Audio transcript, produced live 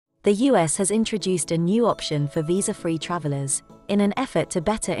The US has introduced a new option for visa-free travelers, in an effort to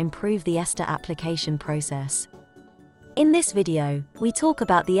better improve the Esta application process. In this video, we talk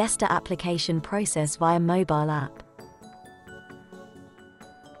about the Esta application process via mobile app.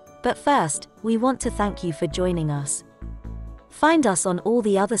 But first, we want to thank you for joining us. Find us on all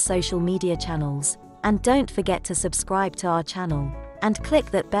the other social media channels, and don't forget to subscribe to our channel, and click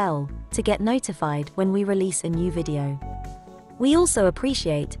that bell, to get notified when we release a new video. We also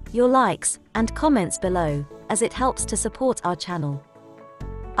appreciate your likes and comments below, as it helps to support our channel.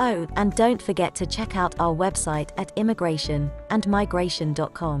 Oh, and don't forget to check out our website at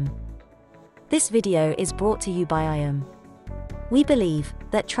immigration-and-migration.com. This video is brought to you by IAM. We believe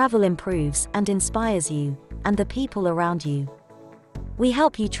that travel improves and inspires you, and the people around you. We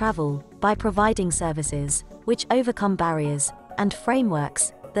help you travel by providing services which overcome barriers and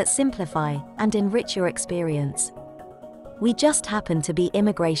frameworks that simplify and enrich your experience. We just happen to be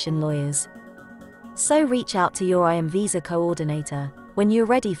immigration lawyers. So reach out to your IAM visa coordinator when you're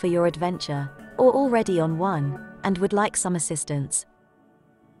ready for your adventure, or already on one, and would like some assistance.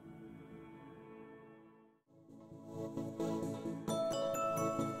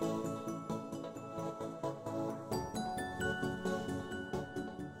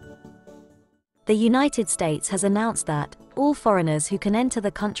 The United States has announced that all foreigners who can enter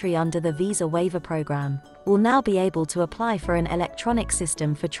the country under the Visa Waiver Program will now be able to apply for an electronic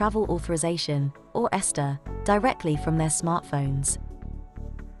system for travel authorization, or Esta, directly from their smartphones.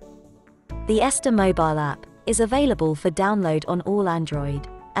 The Esta mobile app is available for download on all Android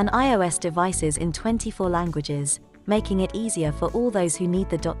and iOS devices in 24 languages, making it easier for all those who need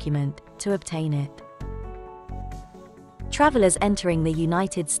the document to obtain it. Travelers entering the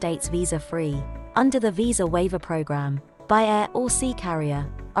United States visa-free, under the Visa Waiver Program, by air or sea carrier,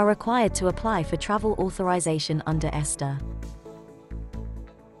 are required to apply for travel authorization under Esta.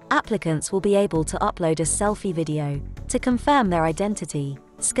 Applicants will be able to upload a selfie video to confirm their identity,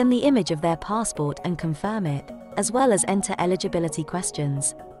 scan the image of their passport and confirm it, as well as enter eligibility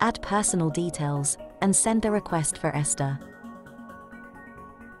questions, add personal details, and send the request for Esta.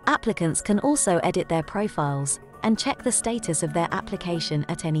 Applicants can also edit their profiles and check the status of their application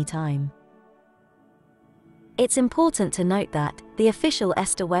at any time. It's important to note that the official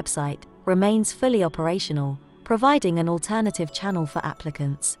Esta website remains fully operational, providing an alternative channel for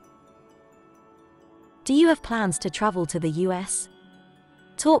applicants. Do you have plans to travel to the US?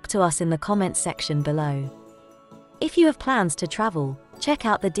 Talk to us in the comments section below. If you have plans to travel, check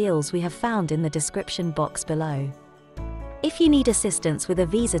out the deals we have found in the description box below. If you need assistance with a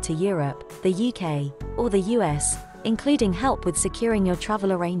visa to Europe, the UK, or the US, including help with securing your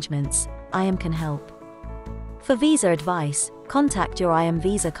travel arrangements, IAM can help. For visa advice, contact your IAM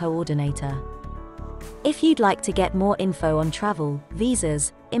visa coordinator. If you'd like to get more info on travel,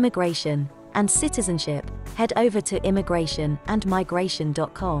 visas, immigration, and citizenship, head over to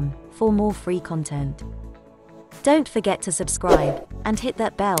immigration-and-migration.com for more free content. Don't forget to subscribe and hit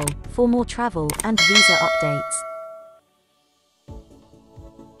that bell for more travel and visa updates.